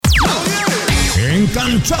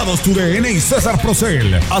Encanchados TUDN y César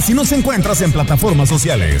Procel. Así nos encuentras en plataformas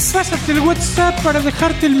sociales. Pásate el WhatsApp para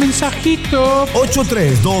dejarte el mensajito.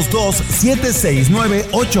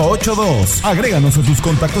 8322-769-882. Agréganos a tus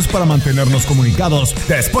contactos para mantenernos comunicados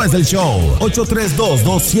después del show.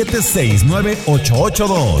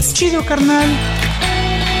 8322-769-882. Chido, carnal.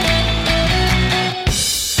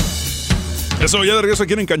 Eso, ya de regreso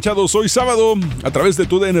aquí en Encanchados. Hoy sábado, a través de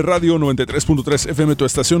TUDN Radio 93.3 FM, tu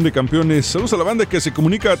estación de campeones. Saludos a la banda que se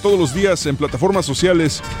comunica todos los días en plataformas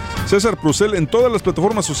sociales. César Procel, en todas las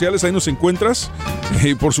plataformas sociales, ahí nos encuentras.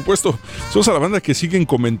 Y por supuesto, saludos a la banda que siguen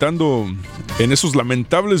comentando en esos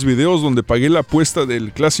lamentables videos donde pagué la apuesta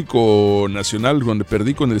del Clásico Nacional, donde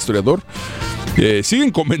perdí con el historiador.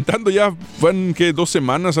 Siguen comentando ya, van, ¿qué? 2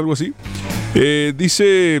 semanas, algo así.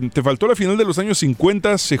 Dice, te faltó la final de los años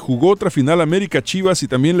 50, se jugó otra final América Chivas y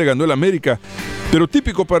también le ganó el América, pero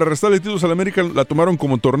típico para restarle títulos al América, la tomaron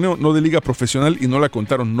como torneo, no de liga profesional y no la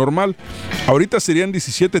contaron normal. Ahorita serían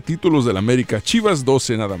 17 títulos del América, Chivas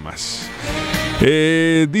 12 nada más.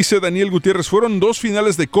 Dice Daniel Gutiérrez, fueron 2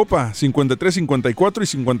 finales de Copa, 53-54 y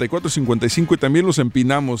 54-55, y también los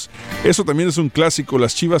empinamos. Eso también es un clásico,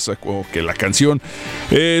 las Chivas, o que la canción.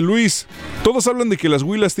 Luis, todos hablan de que las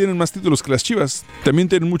Huilas tienen más títulos que las Chivas. También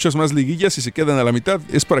tienen muchas más liguillas y se quedan a la mitad.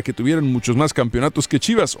 Es para que tuvieran muchos más campeonatos que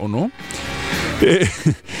Chivas, ¿o no?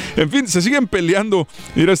 En fin, se siguen peleando.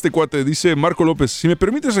 Mira este cuate, dice Marco López, si me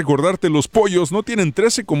permites recordarte, los pollos no tienen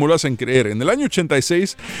 13 como lo hacen creer. En el año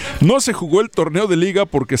 86 no se jugó el torneo de liga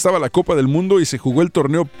porque estaba la Copa del Mundo y se jugó el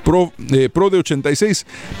torneo pro de 86,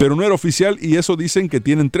 pero no era oficial y eso dicen que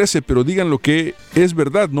tienen 13, pero digan lo que es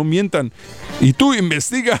verdad, no mientan. Y tú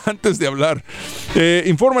investiga antes de hablar.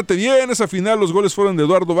 Infórmate bien, esa final los goles fueron de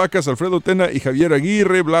Eduardo Vacas, Alfredo Tena y Javier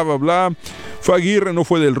Aguirre, bla, bla, bla. Fue Aguirre, no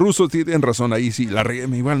fue del ruso, tienen razón ahí, sí, la regué,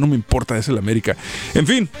 igual no me importa, es el América. En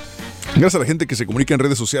fin, gracias a la gente que se comunica en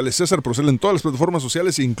redes sociales. César Procel en todas las plataformas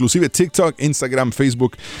sociales, inclusive TikTok, Instagram,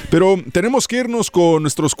 Facebook. Pero tenemos que irnos con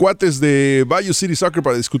nuestros cuates de Bayou City Soccer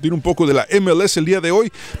para discutir un poco de la MLS el día de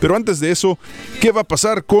hoy. Pero antes de eso, ¿qué va a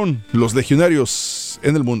pasar con los legionarios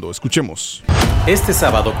en el mundo? Escuchemos. Este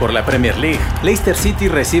sábado por la Premier League, Leicester City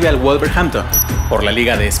recibe al Wolverhampton. Por la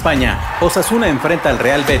Liga de España, Osasuna enfrenta al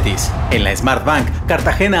Real Betis. En la Smart Bank,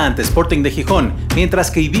 Cartagena ante Sporting de Gijón, mientras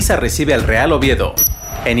que Ibiza recibe al Real Oviedo.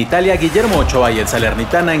 En Italia, Guillermo Ochoa y el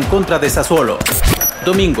Salernitana en contra de Sassuolo.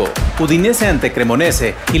 Domingo, Udinese ante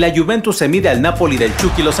Cremonese y la Juventus se mide al Napoli del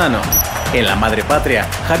Chucky Lozano. En la madre patria,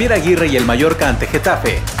 Javier Aguirre y el Mallorca ante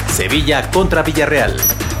Getafe. Sevilla contra Villarreal.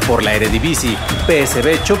 Por la Eredivisie,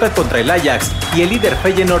 PSV choca contra el Ajax y el líder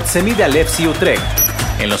Feyenoord se mide al FC Utrecht.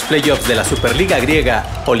 En los playoffs de la Superliga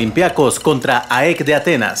griega, Olympiacos contra AEK de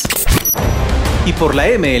Atenas. Y por la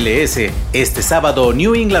MLS, este sábado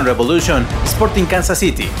New England Revolution, Sporting Kansas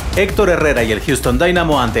City, Héctor Herrera y el Houston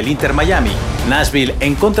Dynamo ante el Inter Miami, Nashville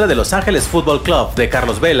en contra de Los Ángeles Football Club de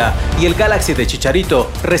Carlos Vela y el Galaxy de Chicharito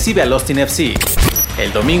recibe al Austin FC.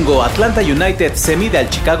 El domingo Atlanta United se mide al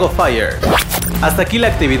Chicago Fire. Hasta aquí la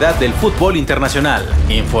actividad del fútbol internacional,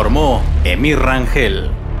 informó Emir Rangel.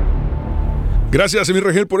 Gracias, Emir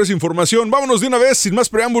Rangel, por esa información. Vámonos de una vez, sin más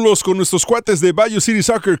preámbulos, con nuestros cuates de Bayou City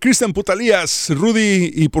Soccer, Cristian Putalías, Rudy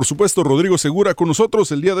y por supuesto Rodrigo Segura con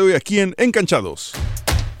nosotros el día de hoy aquí en Encanchados.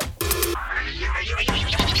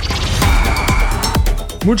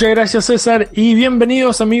 Muchas gracias, César, y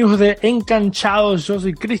bienvenidos amigos de Encanchados. Yo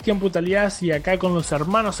soy Cristian Putalías y acá con los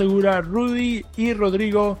hermanos Segura, Rudy y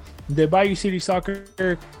Rodrigo de Bayou City Soccer.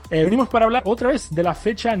 Venimos para hablar otra vez de la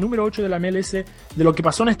fecha número 8 de la MLS, de lo que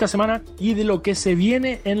pasó en esta semana y de lo que se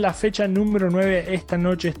viene en la fecha número 9 esta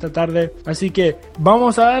noche, esta tarde. Así que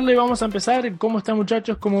vamos a darle, vamos a empezar. ¿Cómo están,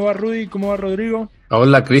 muchachos? ¿Cómo va Rudy? ¿Cómo va Rodrigo?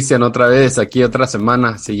 Hola Cristian, otra vez, aquí otra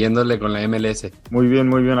semana, siguiéndole con la MLS. Muy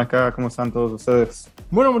bien acá, ¿cómo están todos ustedes?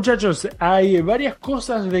 Bueno, muchachos, hay varias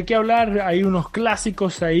cosas de qué hablar, hay unos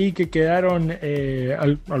clásicos ahí que quedaron,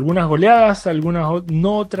 algunas goleadas, algunas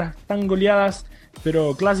no otras tan goleadas,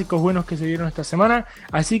 pero clásicos buenos que se dieron esta semana.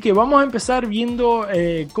 Así que vamos a empezar viendo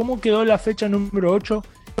cómo quedó la fecha número 8,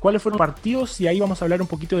 cuáles fueron los partidos, y ahí vamos a hablar un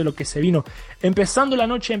poquito de lo que se vino. Empezando la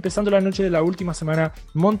noche de la última semana,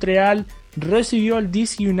 Montreal recibió al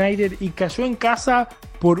DC United y cayó en casa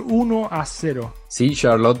por 1-0. Sí,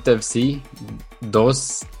 Charlotte FC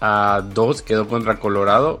 2-2 quedó contra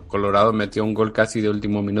Colorado. Colorado metió un gol casi de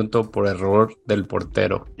último minuto por error del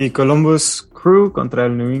portero. Y Columbus Crew contra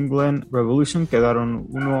el New England Revolution quedaron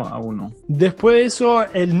 1-1. Después de eso,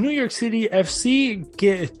 el New York City FC,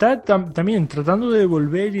 que está también tratando de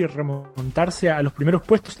volver y remontarse a los primeros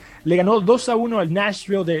puestos, le ganó 2-1 al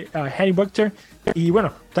Nashville de Harry Buchter. Y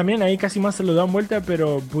bueno, también ahí casi más se lo dan vuelta,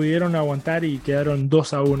 pero pudieron aguantar y quedaron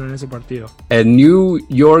 2-1 en ese partido. El New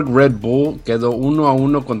York Red Bull quedó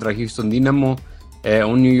 1-1 contra Houston Dynamo.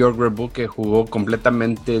 Un New York Red Bull que jugó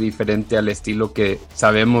completamente diferente al estilo que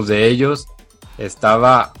sabemos de ellos.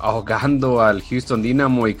 Estaba ahogando al Houston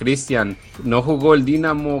Dynamo y Cristian. No jugó el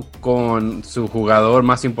Dynamo con su jugador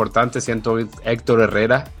más importante, siendo Héctor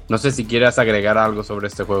Herrera. No sé si quieras agregar algo sobre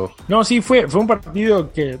este juego. No, sí, fue un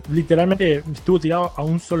partido que literalmente estuvo tirado a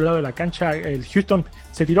un solo lado de la cancha. El Houston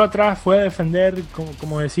se tiró atrás, fue a defender,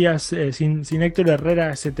 como decías, sin Héctor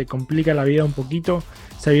Herrera se te complica la vida un poquito,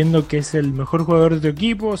 sabiendo que es el mejor jugador de tu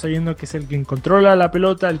equipo, sabiendo que es el que controla la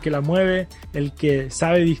pelota, el que la mueve, el que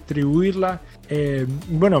sabe distribuirla.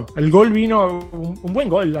 Bueno, el gol vino, un buen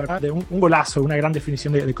gol, la verdad, un golazo, una gran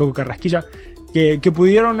definición de Coco Carrasquilla, que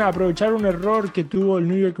pudieron aprovechar un error que tuvo el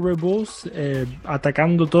New York Red Bulls,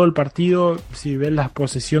 atacando todo el partido. Si ves la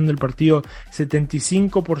posesión del partido,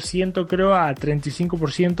 75% creo a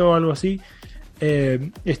 35% o algo así,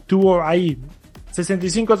 estuvo ahí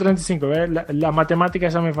 65-35, la matemática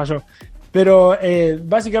ya me falló. Pero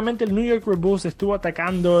básicamente el New York Red Bulls estuvo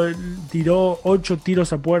atacando, tiró 8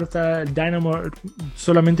 tiros a puerta. El Dynamo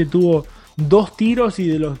solamente tuvo 2 tiros y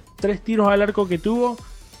de los 3 tiros al arco que tuvo,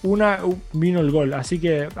 vino el gol. Así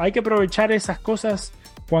que hay que aprovechar esas cosas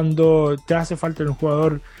cuando te hace falta un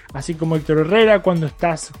jugador así como Héctor Herrera, cuando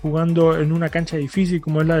estás jugando en una cancha difícil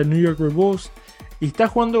como es la del New York Red Bulls y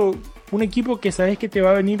estás jugando un equipo que sabes que te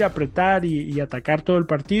va a venir a apretar y atacar todo el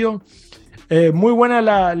partido. Muy buena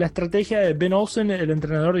la estrategia de Ben Olsen, el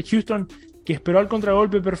entrenador de Houston, que esperó el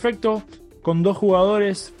contragolpe perfecto. Con 2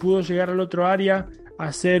 jugadores pudo llegar al otro área,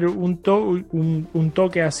 hacer un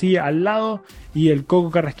toque así al lado, y el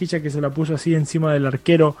Coco Carrasquilla que se la puso así encima del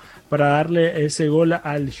arquero para darle ese gol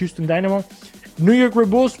al Houston Dynamo. New York Red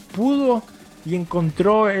Bulls pudo y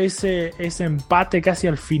encontró ese empate casi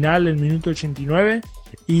al final, el minuto 89,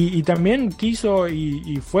 y también quiso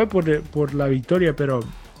y fue por la victoria, pero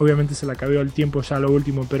obviamente se le acabó el tiempo ya a lo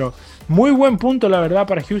último. Pero muy buen punto, la verdad,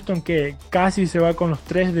 para Houston, que casi se va con los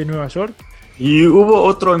 3 de Nueva York. Y hubo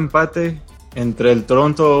otro empate entre el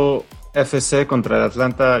Toronto FC contra el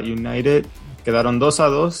Atlanta United. Quedaron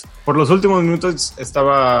 2-2. Por los últimos minutos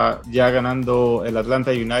estaba ya ganando el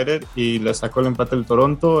Atlanta United y le sacó el empate el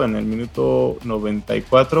Toronto en el minuto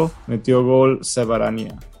 94. Metió gol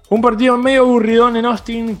Sebarania. Un partido medio aburridón en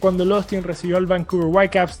Austin, cuando el Austin recibió al Vancouver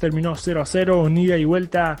Whitecaps, terminó 0-0, unida y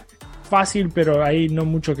vuelta fácil, pero ahí no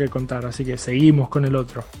mucho que contar, así que seguimos con el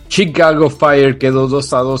otro. Chicago Fire quedó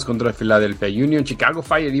 2-2 contra Philadelphia Union. Chicago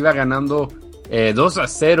Fire iba ganando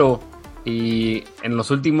 2-0 y en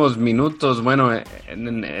los últimos minutos, bueno,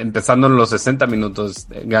 empezando en los 60 minutos,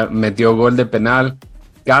 metió gol de penal.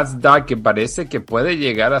 Gazda, que parece que puede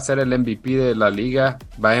llegar a ser el MVP de la liga,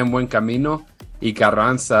 va en buen camino. Y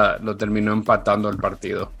Carranza lo terminó empatando el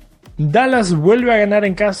partido. Dallas vuelve a ganar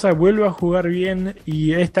en casa, vuelve a jugar bien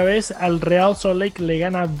y esta vez al Real Salt Lake le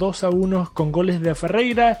gana 2-1 con goles de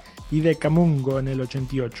Ferreira y de Camungo en el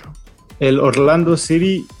 88. El Orlando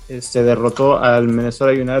City se derrotó al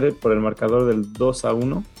Minnesota United por el marcador del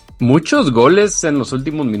 2-1. Muchos goles en los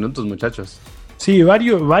últimos minutos, muchachos. Sí,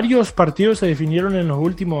 varios partidos se definieron en los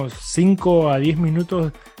últimos 5 a 10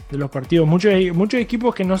 minutos de los partidos. Muchos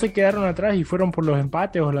equipos que no se quedaron atrás y fueron por los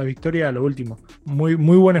empates o la victoria a lo último. Muy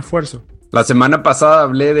buen esfuerzo. La semana pasada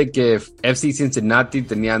hablé de que FC Cincinnati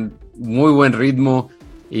tenían muy buen ritmo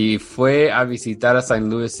y fue a visitar a St.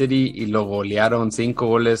 Louis City y lo golearon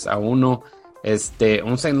 5-1.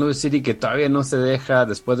 Un St. Louis City que todavía no se deja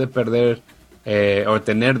después de perder o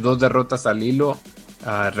tener 2 derrotas al hilo.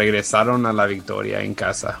 Regresaron a la victoria en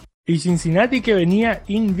casa. Y Cincinnati, que venía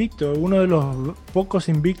invicto, uno de los pocos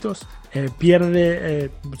invictos,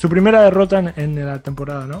 pierde su primera derrota en la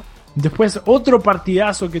temporada, ¿no? Después otro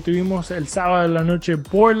partidazo que tuvimos el sábado en la noche,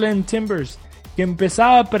 Portland Timbers, que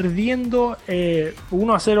empezaba perdiendo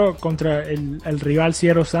 1-0 contra el rival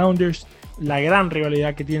Seattle Sounders, la gran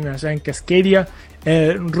rivalidad que tienen allá en Cascadia.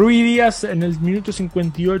 Rui Díaz en el minuto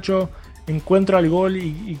 58 encuentra el gol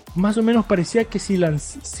y más o menos parecía que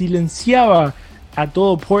silenciaba a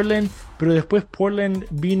todo Portland, pero después Portland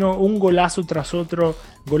vino un golazo tras otro,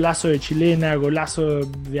 golazo de chilena, golazo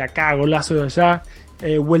de acá, golazo de allá,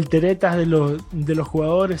 vuelteretas de los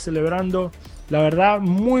jugadores celebrando. La verdad,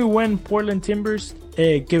 muy buen Portland Timbers,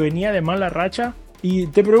 que venía de mala racha. Y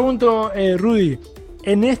te pregunto, Rudy,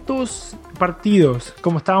 en estos partidos,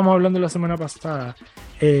 como estábamos hablando la semana pasada,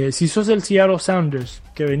 si sos el Seattle Sounders,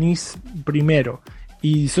 que venís primero,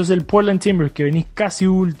 y sos el Portland Timbers, que venís casi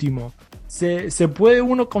último, ¿Se puede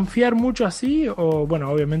uno confiar mucho así? O bueno,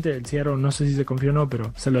 obviamente el Seattle no sé si se confió o no,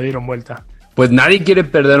 pero se lo dieron vuelta. Pues nadie quiere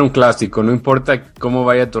perder un clásico, no importa cómo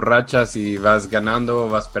vaya tu racha, si vas ganando o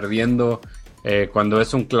vas perdiendo. Cuando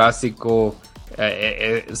es un clásico,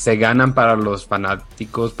 se ganan para los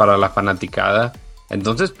fanáticos, para la fanaticada.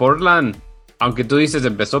 Entonces Portland, aunque tú dices,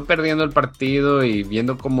 empezó perdiendo el partido y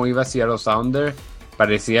viendo cómo iba Seattle Sounders,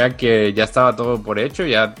 parecía que ya estaba todo por hecho,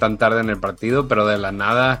 ya tan tarde en el partido, pero de la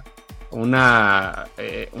nada una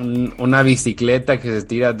bicicleta que se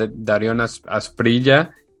tira de Darion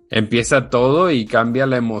Asprilla, empieza todo y cambia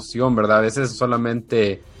la emoción, ¿verdad? A veces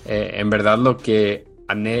solamente en verdad lo que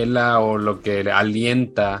anhela o lo que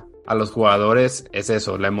alienta a los jugadores es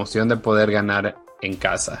eso, la emoción de poder ganar en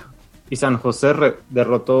casa. Y San José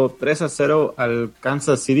derrotó 3-0 al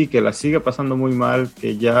Kansas City, que la sigue pasando muy mal,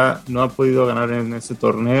 que ya no ha podido ganar en ese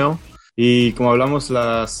torneo. Y como hablamos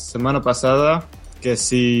la semana pasada, que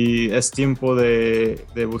si es tiempo de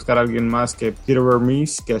buscar a alguien más que Peter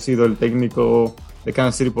Vermees, que ha sido el técnico de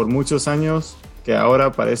Kansas City por muchos años, que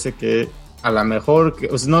ahora parece que a lo mejor,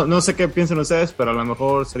 no sé qué piensan ustedes, pero a lo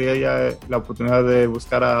mejor sería ya la oportunidad de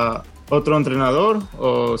buscar a otro entrenador,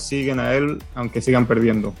 o siguen a él aunque sigan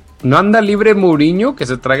perdiendo. ¿No anda libre Mourinho? Que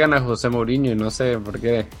se traigan a José Mourinho, no sé por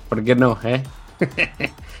qué no,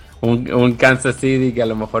 un Kansas City que a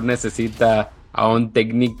lo mejor necesita a un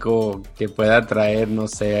técnico que pueda traer, no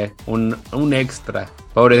sé, un extra.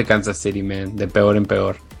 Pobre de Kansas City, man, de peor en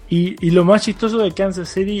peor. Y lo más chistoso de Kansas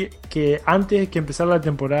City, que antes que empezara la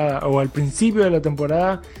temporada, o al principio de la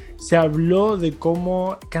temporada, se habló de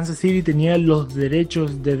cómo Kansas City tenía los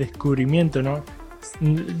derechos de descubrimiento, ¿no?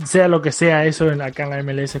 Sea lo que sea eso acá en la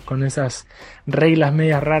MLS con esas reglas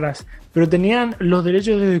medias raras, pero tenían los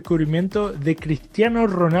derechos de descubrimiento de Cristiano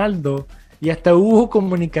Ronaldo, y hasta hubo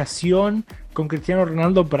comunicación con Cristiano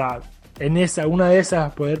Ronaldo para una de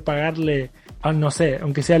esas poder pagarle, no sé,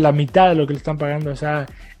 aunque sea la mitad de lo que le están pagando allá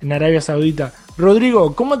en Arabia Saudita.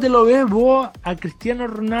 Rodrigo, ¿cómo te lo ves vos a Cristiano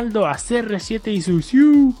Ronaldo, a CR7 y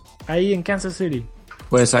su ahí en Kansas City?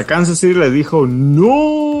 Pues a Kansas City le dijo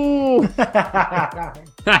 ¡no!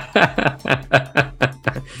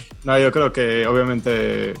 No, yo creo que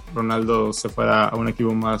obviamente Ronaldo se fuera a un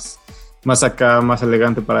equipo más acá, más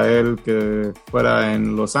elegante para él, que fuera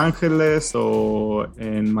en Los Ángeles o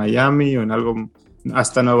en Miami o en algo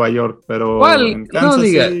hasta Nueva York, pero ¿cuál? En Kansas No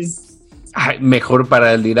digas. City, Ay, mejor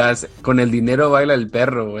para él, dirás, con el dinero baila el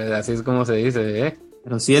perro, güey, así es como se dice, ¿eh?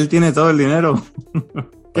 pero si él tiene todo el dinero,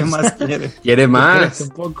 ¿qué más quiere? Quiere más. Un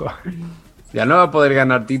poco. Ya no va a poder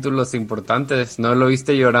ganar títulos importantes. ¿No lo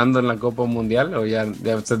viste llorando en la Copa Mundial? ¿O ya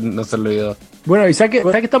usted no se lo olvidó? Bueno, y ya que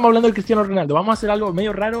estamos hablando del Cristiano Ronaldo, vamos a hacer algo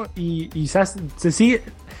medio raro y se sigue.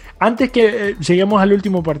 Antes que lleguemos al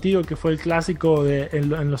último partido, que fue el clásico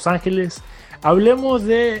en Los Ángeles, hablemos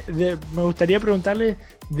me gustaría preguntarle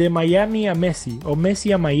de Miami a Messi, o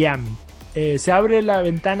Messi a Miami. Se abre la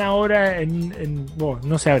ventana ahora bueno,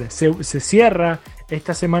 no se abre, se cierra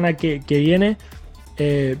esta semana que viene.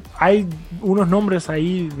 Hay unos nombres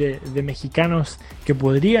ahí de mexicanos que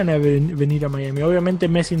podrían venir a Miami. Obviamente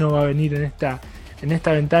Messi no va a venir en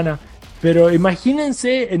esta ventana, pero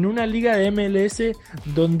imagínense en una liga de MLS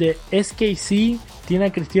donde SKC tiene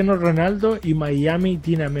a Cristiano Ronaldo y Miami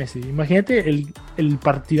tiene a Messi. Imagínate el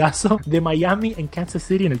partidazo de Miami en Kansas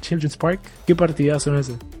City en el Children's Park. ¿Qué partidazo es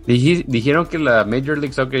ese? Dijeron que la Major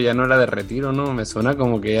League Soccer ya no era de retiro, ¿no? Me suena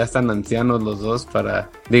como que ya están ancianos los dos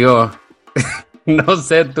Digo... No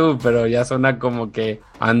sé tú, pero ya suena como que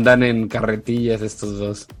andan en carretillas estos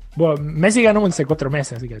dos. Bueno, Messi ganó hace 4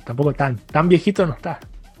 meses, así que tampoco tan viejito no está.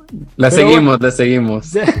 La seguimos.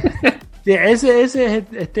 Sí, ese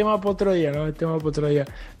es tema para otro día, ¿no? Es tema para otro día.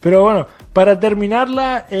 Pero bueno, para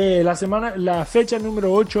terminarla, la fecha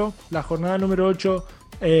número 8, la jornada número 8,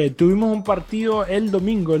 tuvimos un partido el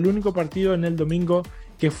domingo, el único partido en el domingo,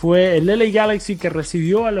 que fue el LA Galaxy, que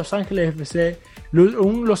recibió a Los Ángeles FC.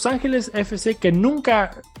 Un Los Ángeles FC que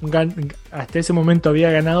nunca hasta ese momento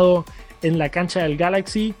había ganado en la cancha del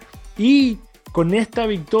Galaxy, y con esta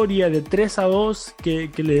victoria de 3-2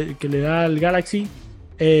 que le da al Galaxy,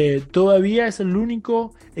 todavía es el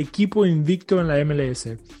único equipo invicto en la MLS.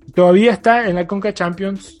 Todavía está en la Conca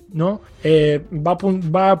Champions, ¿no?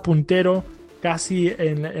 Va puntero casi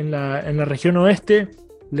en la región oeste,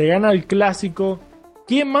 le gana al clásico.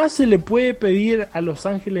 ¿Qué más se le puede pedir a Los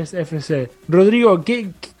Ángeles FC? Rodrigo,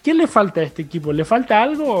 ¿qué le falta a este equipo? ¿Le falta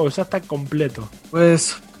algo o ya está completo?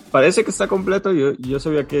 Pues parece que está completo. Yo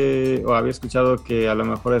sabía había escuchado que a lo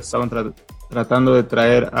mejor estaban tratando de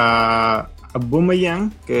traer a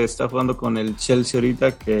Aubameyang, que está jugando con el Chelsea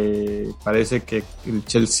ahorita, que parece que el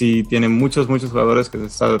Chelsea tiene muchos jugadores que se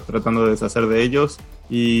está tratando de deshacer de ellos,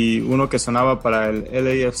 y uno que sonaba para el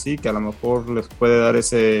LAFC, que a lo mejor les puede dar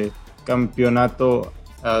ese campeonato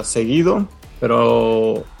seguido,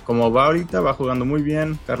 pero como va ahorita, va jugando muy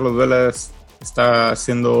bien. Carlos Vela está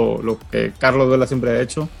haciendo lo que Carlos Vela siempre ha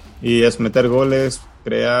hecho, y es meter goles,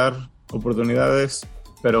 crear oportunidades,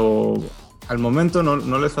 pero al momento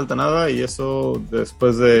no les falta nada, y eso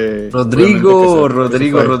después de... Rodrigo,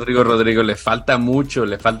 le falta mucho,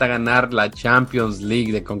 le falta ganar la Champions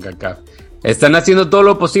League de CONCACAF. Están haciendo todo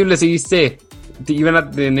lo posible, si viste, iban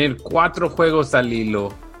a tener 4 juegos al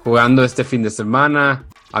hilo jugando este fin de semana,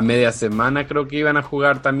 a media semana creo que iban a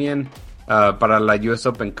jugar también para la US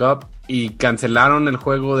Open Cup, y cancelaron el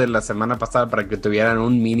juego de la semana pasada para que tuvieran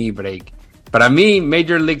un mini break. Para mí,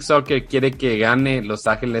 Major League Soccer quiere que gane Los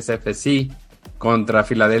Ángeles FC contra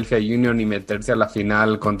Philadelphia Union y meterse a la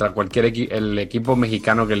final contra el equipo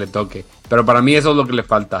mexicano que le toque. Pero para mí eso es lo que le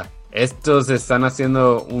falta. Estos están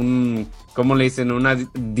haciendo ¿cómo le dicen? Una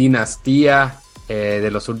dinastía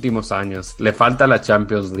de los últimos años. Le falta la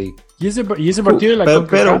Champions League. ¿Y ese partido de la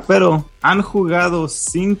CONCACAF? Pero han jugado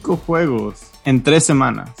 5 juegos en 3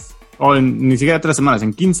 semanas. Ni siquiera 3 semanas,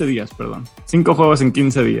 en 15 días, perdón. 5 juegos en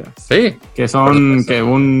 15 días. Sí. Que son que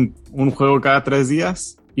un juego cada 3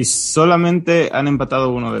 días. Y solamente han empatado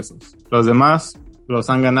uno de esos. Los demás los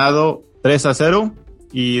han ganado 3-0.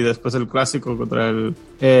 Y después el clásico contra el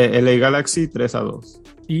LA Galaxy 3-2.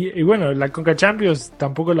 Y bueno, la Conca Champions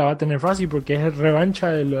tampoco la va a tener fácil porque es revancha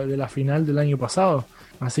de la final del año pasado.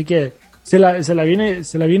 Así que se la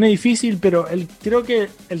viene difícil, pero creo que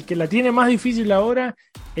el que la tiene más difícil ahora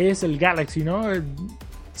es el Galaxy, ¿no?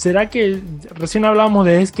 ¿Será que recién hablábamos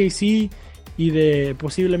de SKC y de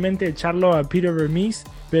posiblemente echarlo a Peter Vermees,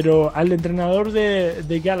 pero al entrenador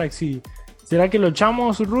de Galaxy, ¿será que lo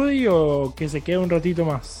echamos, Rudy, o que se quede un ratito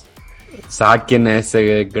más? Saquen a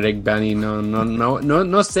ese Greg Vanney,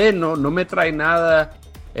 no sé, no me trae nada.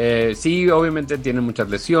 Sí, obviamente tiene muchas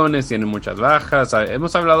lesiones, tiene muchas bajas.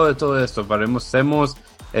 Hemos hablado de todo esto, parecemos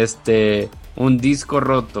un disco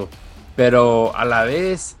roto, pero a la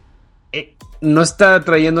vez no está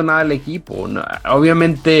trayendo nada al equipo. No,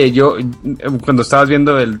 obviamente yo cuando estabas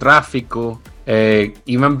viendo el tráfico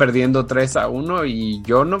iban perdiendo 3-1 y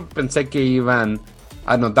yo no pensé que iban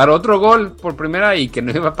a anotar otro gol por primera y que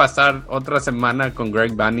no iba a pasar otra semana con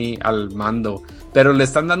Greg Vanney al mando, pero le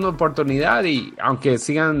están dando oportunidad, y aunque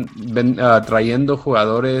sigan trayendo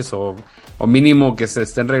jugadores o mínimo que se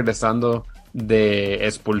estén regresando de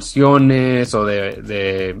expulsiones o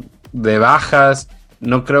de bajas,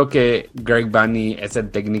 no creo que Greg Vanney es el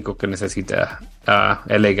técnico que necesita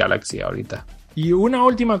LA Galaxy ahorita. Y una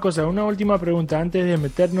última pregunta antes de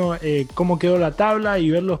meternos cómo quedó la tabla y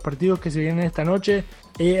ver los partidos que se vienen esta noche.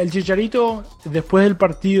 El Chicharito, después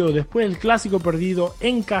del clásico perdido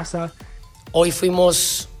en casa. Hoy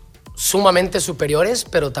fuimos sumamente superiores,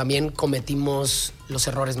 pero también cometimos los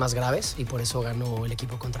errores más graves y por eso ganó el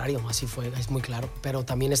equipo contrario. Así fue, es muy claro. Pero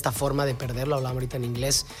también esta forma de perder, lo hablamos ahorita en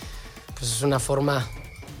inglés, pues es una forma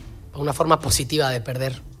positiva de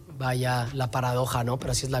perder. Vaya la paradoja, ¿no?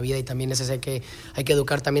 Pero así es la vida, y también hay que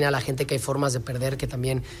educar también a la gente que hay formas de perder, que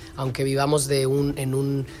también, aunque vivamos en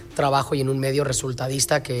un trabajo y en un medio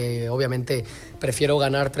resultadista, que obviamente prefiero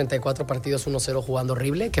ganar 34 partidos 1-0 jugando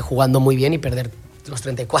horrible que jugando muy bien y perder los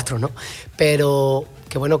 34, ¿no? Pero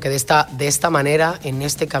que bueno, que de esta manera, en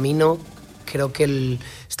este camino, creo que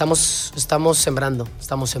estamos sembrando,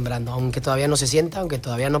 aunque todavía no se sienta, aunque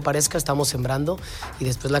todavía no parezca, estamos sembrando, y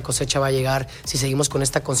después la cosecha va a llegar si seguimos con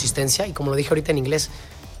esta consistencia, y como lo dije ahorita en inglés,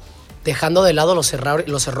 dejando de lado los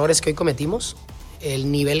errores que hoy cometimos,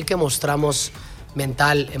 el nivel que mostramos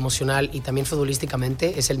mental, emocional y también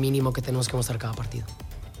futbolísticamente es el mínimo que tenemos que mostrar cada partido.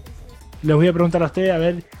 Les voy a preguntar a ustedes, a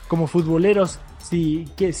ver, como futboleros, si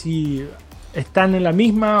están en la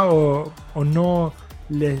misma o no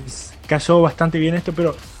les cayó bastante bien esto,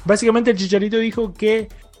 pero básicamente el Chicharito dijo que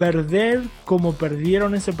perder como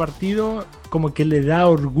perdieron ese partido, como que le da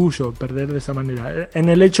orgullo perder de esa manera, en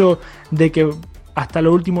el hecho de que hasta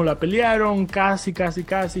lo último la pelearon, casi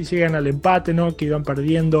llegan al empate, ¿no? Que iban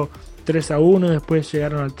perdiendo 3-1, después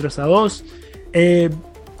llegaron al 3-2.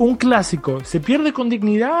 Un clásico, ¿se pierde con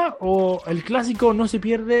dignidad o el clásico no se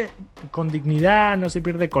pierde con dignidad, no se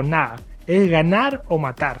pierde con nada? ¿Es ganar o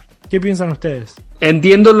matar? ¿Qué piensan ustedes?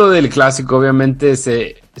 Entiendo lo del clásico, obviamente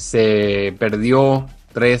se perdió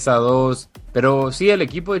 3-2, pero sí, el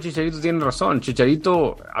equipo de Chicharito tiene razón.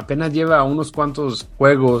 Chicharito apenas lleva unos cuantos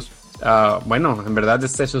juegos, bueno, en verdad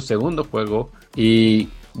este es su segundo juego, y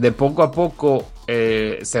de poco a poco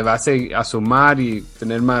se va a sumar y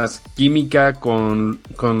tener más química con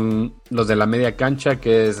los de la media cancha,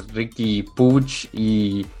 que es Ricky Puig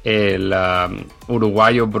y el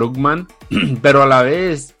uruguayo Brugman, pero a la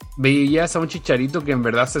vez veías a un Chicharito que en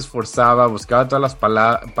verdad se esforzaba, buscaba todas las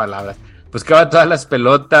palabras, buscaba todas las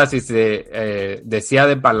pelotas y se decía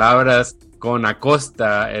de palabras con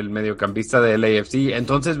Acosta, el mediocampista del AFC.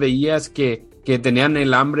 Entonces veías que que tenían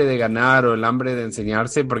el hambre de ganar o el hambre de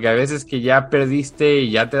enseñarse, porque a veces que ya perdiste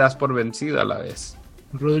y ya te das por vencido a la vez.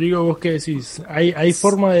 Rodrigo, ¿vos qué decís? ¿Hay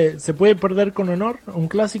forma ¿se puede perder con honor un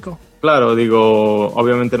clásico? Claro, digo,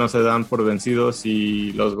 obviamente no se dan por vencidos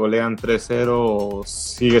si los golean 3-0 o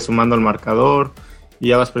sigue sumando el marcador y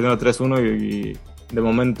ya vas perdiendo 3-1 y de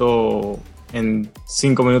momento en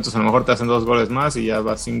 5 minutos a lo mejor te hacen 2 goles más y ya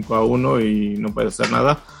vas 5-1 y no puedes hacer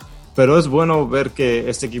nada. Pero es bueno ver que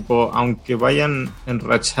este equipo, aunque vayan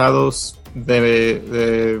enrachados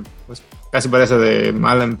pues casi parece de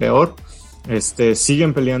mal en peor,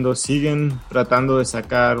 siguen peleando, siguen tratando de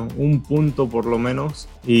sacar un punto por lo menos.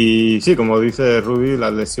 Y sí, como dice Rudy,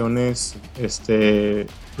 las lesiones,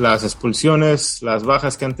 las expulsiones, las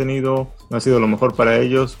bajas que han tenido no ha sido lo mejor para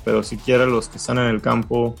ellos, pero siquiera los que están en el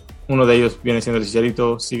campo, uno de ellos viene siendo el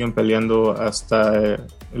Chicharito, siguen peleando hasta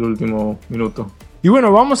el último minuto. Y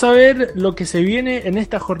bueno, vamos a ver lo que se viene en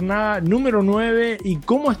esta jornada número 9 y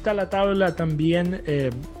cómo está la tabla también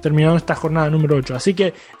terminando esta jornada número 8. Así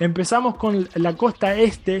que empezamos con la costa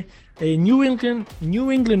este. New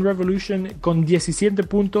England Revolution con 17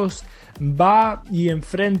 puntos va y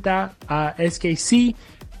enfrenta a SKC.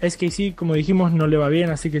 SKC, como dijimos, no le va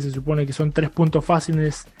bien, así que se supone que son 3 puntos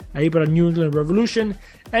fáciles ahí para New England Revolution.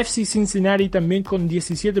 FC Cincinnati también con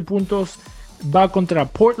 17 puntos va contra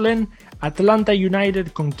Portland. Atlanta United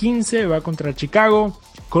con 15 va contra Chicago.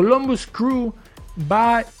 Columbus Crew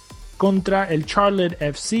va contra el Charlotte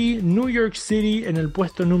FC. New York City en el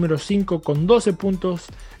puesto número 5 con 12 puntos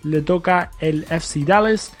le toca el FC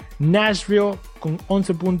Dallas. Nashville con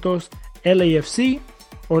 11 puntos LAFC.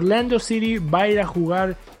 Orlando City va a ir a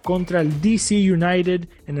jugar contra el DC United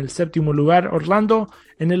en el 7º lugar. Orlando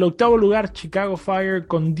en el 8º lugar. Chicago Fire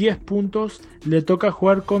con 10 puntos le toca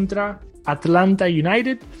jugar contra Atlanta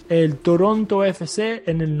United. El Toronto FC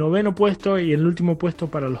en el 9º puesto y el último puesto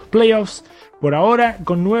para los playoffs. Por ahora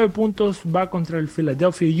con 9 puntos va contra el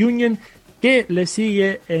Philadelphia Union, que le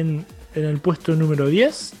sigue en el puesto número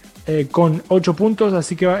 10 con 8 puntos,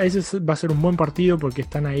 así que ese va a ser un buen partido porque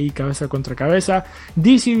están ahí cabeza contra cabeza.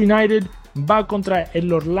 DC United va contra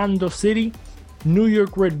el Orlando City. New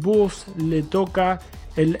York Red Bulls le toca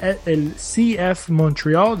el CF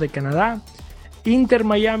Montreal de Canadá. Inter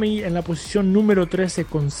Miami en la posición número 13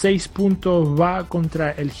 con 6 puntos va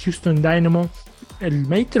contra el Houston Dynamo.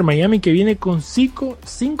 El Inter Miami que viene con 5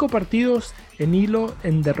 partidos en hilo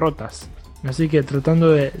en derrotas, así que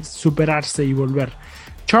tratando de superarse y volver.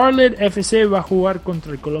 Charlotte FC va a jugar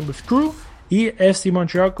contra el Columbus Crew y FC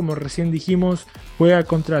Montreal, como recién dijimos, juega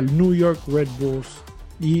contra el New York Red Bulls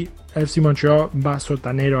y FC Montreal va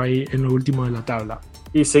sotanero ahí en lo último de la tabla.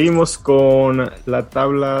 Y seguimos con la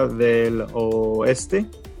tabla del oeste,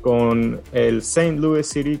 con el St. Louis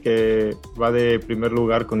City que va de primer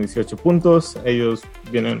lugar con 18 puntos. Ellos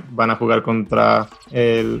van a jugar contra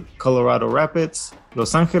el Colorado Rapids.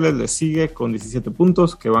 Los Ángeles les sigue con 17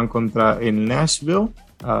 puntos que van contra el Nashville.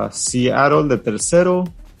 Seattle de tercero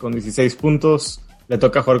con 16 puntos. Le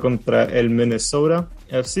toca jugar contra el Minnesota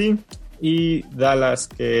FC. Y Dallas,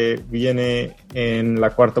 que viene en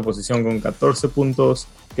la cuarta posición con 14 puntos,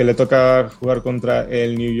 que le toca jugar contra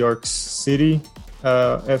el New York City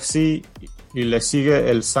FC, y le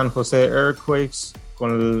sigue el San Jose Earthquakes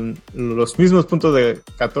con los mismos puntos de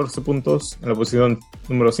 14 puntos en la posición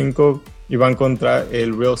número 5 y van contra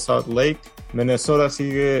el Real Salt Lake. Minnesota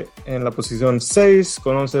sigue en la posición 6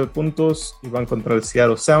 con 11 puntos y van contra el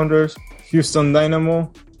Seattle Sounders. Houston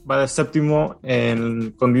Dynamo va de séptimo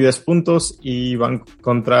con 10 puntos y van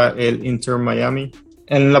contra el Inter Miami.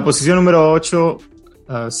 En la posición número 8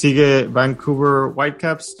 sigue Vancouver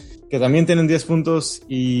Whitecaps, que también tienen 10 puntos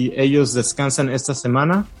y ellos descansan esta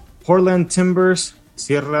semana. Portland Timbers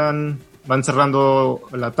van cerrando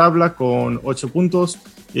la tabla con 8 puntos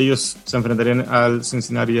y ellos se enfrentarían al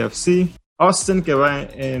Cincinnati FC. Austin, que va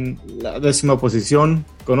en la 10ª posición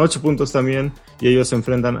con 8 puntos también, y ellos se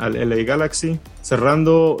enfrentan al LA Galaxy.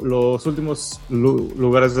 Cerrando los últimos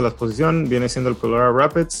lugares de la posición viene siendo el Colorado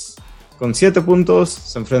Rapids con 7 puntos.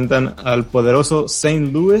 Se enfrentan al poderoso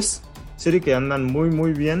St. Louis City, que andan muy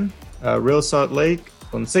muy bien. Real Salt Lake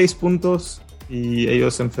con 6 puntos y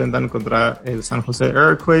ellos se enfrentan contra el San Jose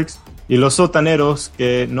Earthquakes. Y los sotaneros,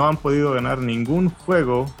 que no han podido ganar ningún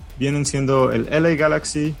juego, vienen siendo el LA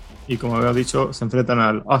Galaxy, y como había dicho, se enfrentan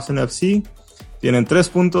al Austin FC, tienen 3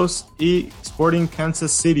 puntos, y Sporting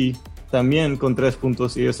Kansas City también con 3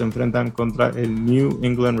 puntos, y ellos se enfrentan contra el New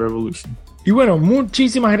England Revolution. Y bueno,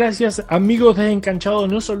 muchísimas gracias amigos de Encanchados.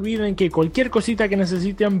 No se olviden que cualquier cosita que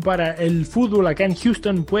necesiten para el fútbol acá en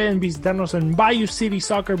Houston pueden visitarnos en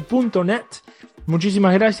bayoucitysoccer.net.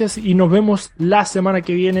 Muchísimas gracias y nos vemos la semana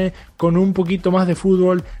que viene con un poquito más de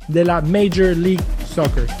fútbol de la Major League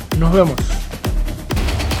Soccer. Nos vemos.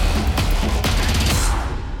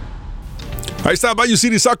 Ahí está Bayou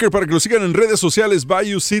City Soccer para que lo sigan en redes sociales.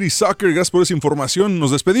 Bayou City Soccer, gracias por esa información.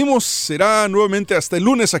 Nos despedimos, será nuevamente hasta el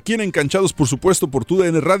lunes aquí en Encanchados, por supuesto, por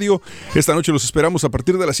TUDN Radio. Esta noche los esperamos a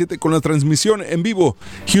partir de las 7 con la transmisión en vivo.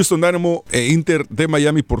 Houston Dynamo e Inter de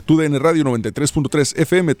Miami por TUDN Radio 93.3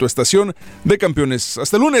 FM, tu estación de campeones.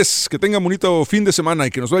 Hasta el lunes, que tengan bonito fin de semana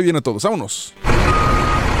y que nos vaya bien a todos. Vámonos.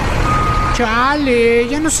 Chale,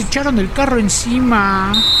 ya nos echaron el carro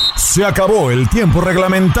encima. Se acabó el tiempo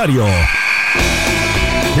reglamentario.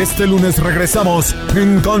 Este lunes regresamos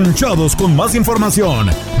enganchados con más información,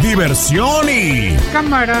 diversión y...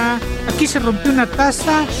 Cámara, aquí se rompió una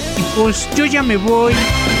taza y pues yo ya me voy.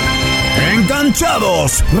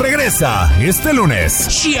 Enganchados regresa este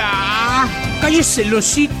lunes. ¡Ya! ¡Cállese el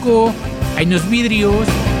hocico! Hay unos vidrios.